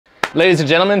Ladies and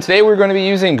gentlemen, today we're going to be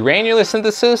using granular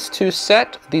synthesis to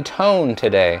set the tone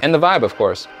today, and the vibe, of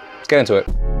course. Let's get into it.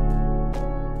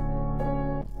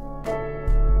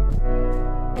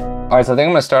 All right, so I think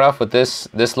I'm gonna start off with this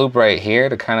loop right here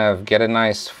to kind of get a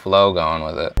nice flow going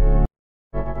with it.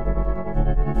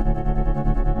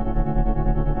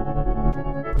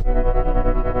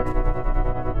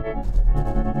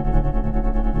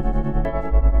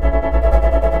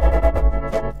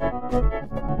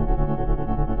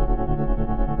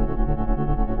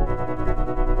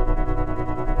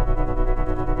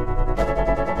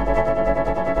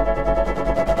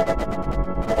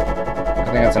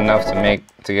 I think that's enough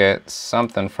to get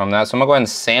something from that. So I'm gonna go ahead and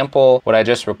sample what I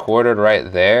just recorded right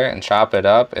there and chop it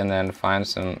up and then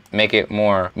make it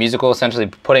more musical, essentially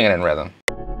putting it in rhythm.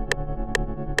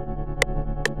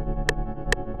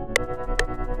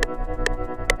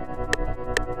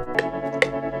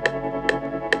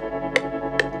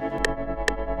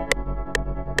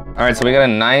 All right, so we got a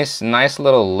nice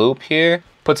little loop here.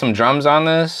 Put some drums on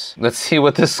this. Let's see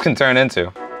what this can turn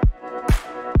into.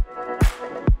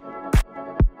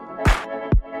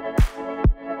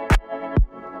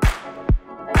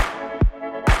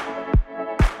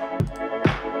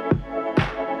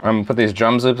 I'm gonna put these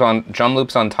drum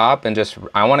loops on top, and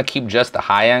I want to keep just the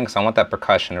high end because I want that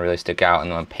percussion to really stick out, and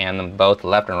then I'm gonna pan them both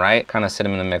left and right, kind of sit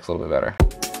them in the mix a little bit better.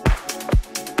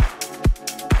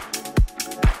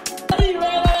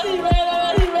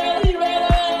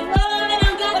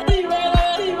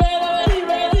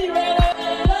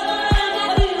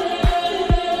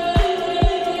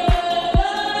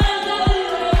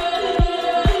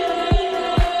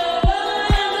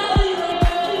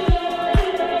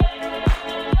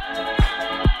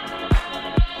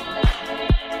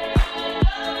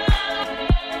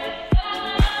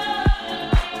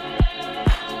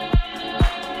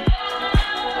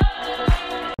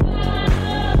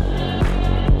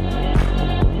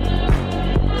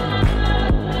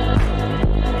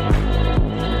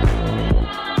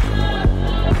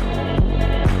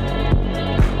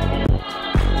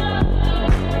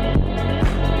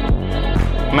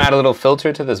 I'm gonna add a little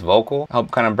filter to this vocal, help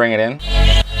kind of bring it in.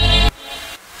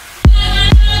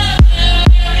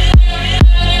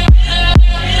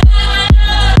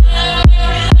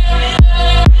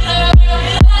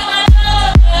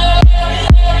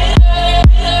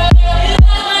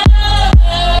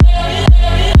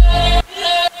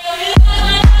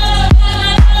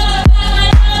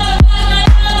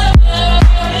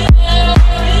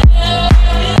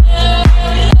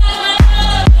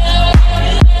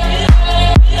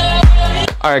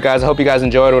 Alright guys, I hope you guys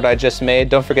enjoyed what I just made.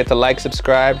 Don't forget to like,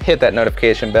 subscribe, hit that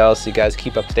notification bell so you guys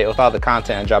keep up to date with all the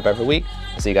content I drop every week.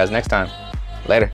 I'll see you guys next time. Later.